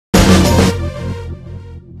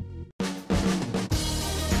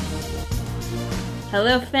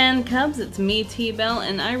Hello fan cubs, it's me T-Bell,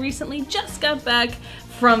 and I recently just got back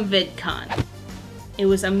from Vidcon. It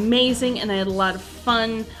was amazing and I had a lot of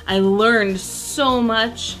fun. I learned so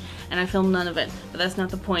much and I filmed none of it, but that's not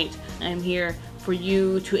the point. I'm here for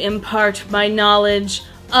you to impart my knowledge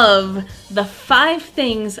of the 5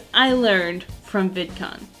 things I learned from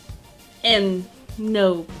Vidcon. In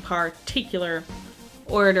no particular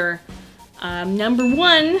order. Number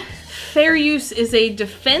 1, fair use is a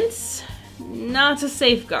defense, not a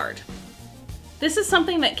safeguard. This is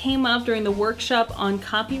something that came up during the workshop on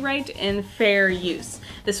copyright and fair use.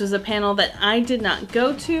 This was a panel that I did not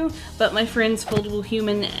go to, but my friends Foldable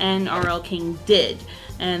Human and RL King did.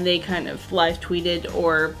 And they kind of live tweeted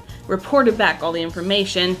or reported back all the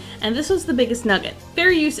information, and this was the biggest nugget.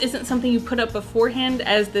 Fair use isn't something you put up beforehand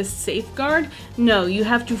as this safeguard. No, you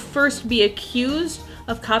have to first be accused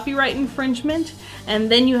of copyright infringement, and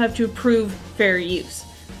then you have to prove fair use.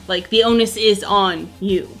 Like, the onus is on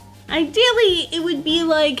you. Ideally, it would be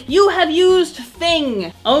like, you have used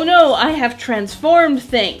thing. Oh no, I have transformed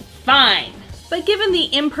thing. Fine. But given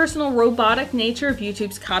the impersonal robotic nature of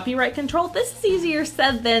YouTube's copyright control, this is easier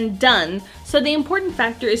said than done. So the important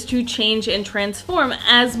factor is to change and transform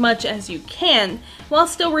as much as you can, while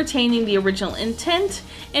still retaining the original intent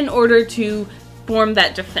in order to form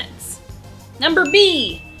that defense. Number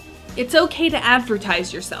B, it's okay to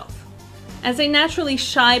advertise yourself. As a naturally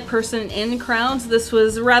shy person in crowds, this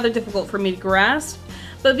was rather difficult for me to grasp,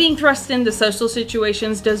 but being thrust into social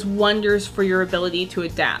situations does wonders for your ability to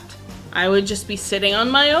adapt. I would just be sitting on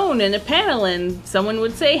my own in a panel and someone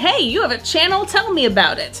would say, "Hey, you have a channel? Tell me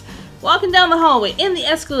about it." Walking down the hallway, in the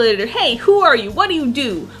escalator, "Hey, who are you? What do you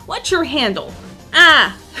do? What's your handle?"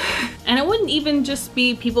 And it wouldn't even just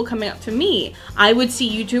be people coming up to me. I would see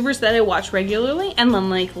YouTubers that I watch regularly, and then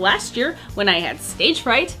like last year when I had stage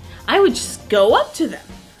fright, I would just go up to them.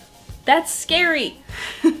 That's scary.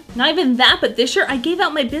 Not even that, but this year I gave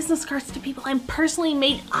out my business cards to people I personally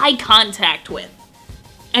made eye contact with.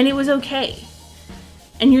 And it was okay.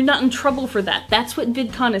 And you're not in trouble for that. That's what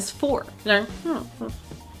VidCon is for.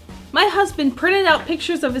 My husband printed out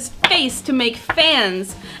pictures of his face to make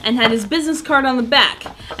fans and had his business card on the back,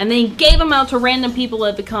 and then he gave them out to random people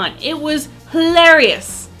at the con. It was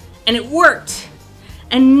hilarious, and it worked.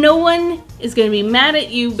 And no one is going to be mad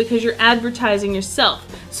at you because you're advertising yourself,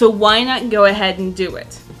 so why not go ahead and do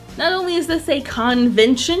it? Not only is this a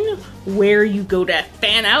convention where you go to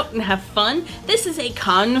fan out and have fun, this is a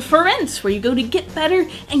conference where you go to get better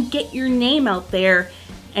and get your name out there,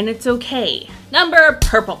 and it's okay. Number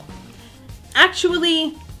purple.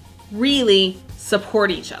 Actually, really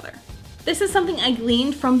support each other. This is something I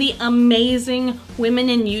gleaned from the amazing Women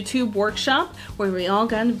in YouTube workshop, where we all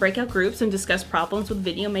got into breakout groups and discussed problems with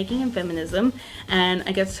video making and feminism, and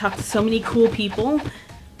I got to talk to so many cool people.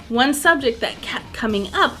 One subject that kept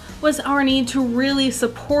coming up was our need to really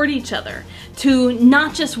support each other, to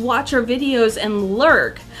not just watch our videos and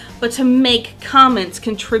lurk, but to make comments,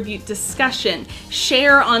 contribute discussion,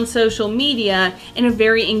 share on social media in a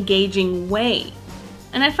very engaging way.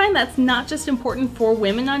 And I find that's not just important for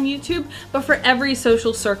women on YouTube, but for every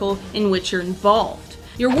social circle in which you're involved.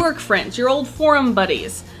 Your work friends, your old forum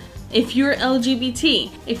buddies, if you're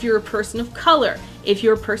LGBT, if you're a person of color, if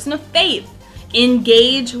you're a person of faith,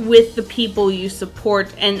 engage with the people you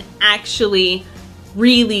support and actually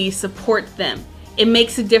really support them. It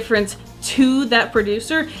makes a difference to that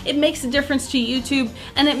producer, it makes a difference to YouTube,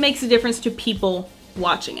 and it makes a difference to people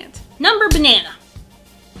watching it. Number banana.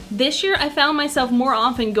 This year I found myself more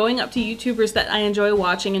often going up to YouTubers that I enjoy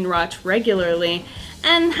watching and watch regularly,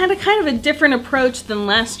 and had a kind of a different approach than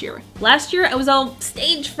last year. Last year I was all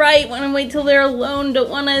stage fright, want to wait till they're alone, don't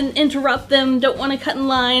want to interrupt them, don't want to cut in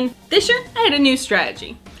line. This year I had a new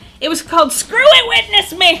strategy. It was called Screw It,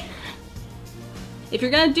 Witness Me! If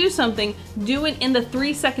you're gonna do something, do it in the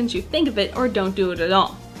 3 seconds you think of it, or don't do it at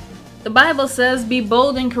all. The Bible says, "Be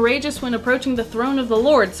bold and courageous when approaching the throne of the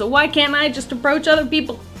Lord," so why can't I just approach other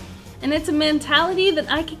people? And it's a mentality that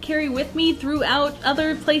I could carry with me throughout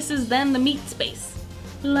other places than the meat space.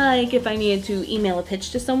 Like if I needed to email a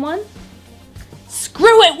pitch to someone,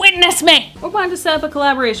 "Screw it, witness me!" Or wanted to set up a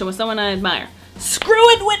collaboration with someone I admire, "Screw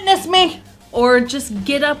it, witness me!" Or just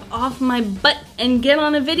get up off my butt and get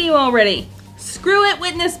on a video already. "Screw it,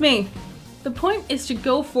 witness me!" The point is to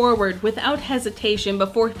go forward without hesitation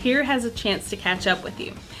before fear has a chance to catch up with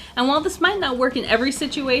you. And while this might not work in every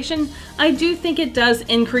situation, I do think it does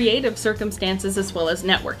in creative circumstances as well as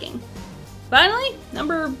networking. Finally,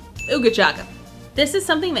 number Ooga Chaka. This is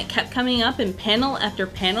something that kept coming up in panel after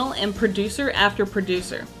panel and producer after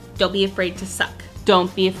producer. Don't be afraid to suck.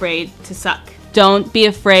 Don't be afraid to suck. Don't be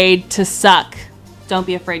afraid to suck. Don't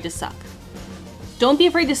be afraid to suck. Don't be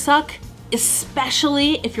afraid to suck,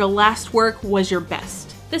 especially if your last work was your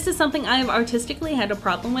best. This is something I have artistically had a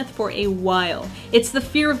problem with for a while. It's the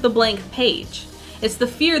fear of the blank page. It's the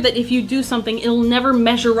fear that if you do something, it'll never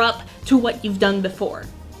measure up to what you've done before.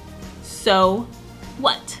 So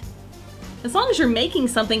what? As long as you're making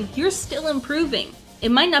something, you're still improving.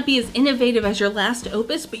 It might not be as innovative as your last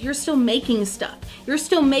opus, but you're still making stuff. You're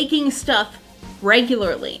still making stuff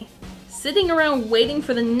regularly. Sitting around waiting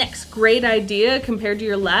for the next great idea compared to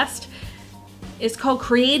your last is called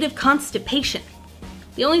creative constipation.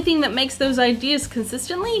 The only thing that makes those ideas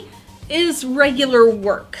consistently is regular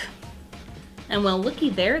work. And well,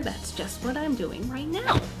 looky there, that's just what I'm doing right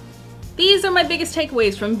now. These are my biggest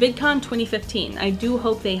takeaways from VidCon 2015. I do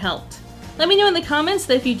hope they helped. Let me know in the comments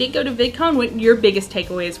that if you did go to VidCon, what your biggest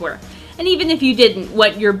takeaways were. And even if you didn't,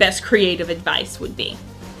 what your best creative advice would be.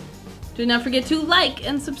 Do not forget to like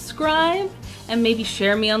and subscribe, and maybe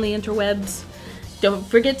share me on the interwebs. Don't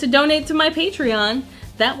forget to donate to my Patreon.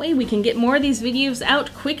 That way we can get more of these videos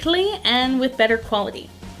out quickly and with better quality.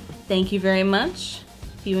 Thank you very much.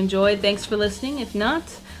 If you enjoyed, thanks for listening. If not,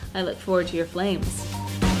 I look forward to your flames.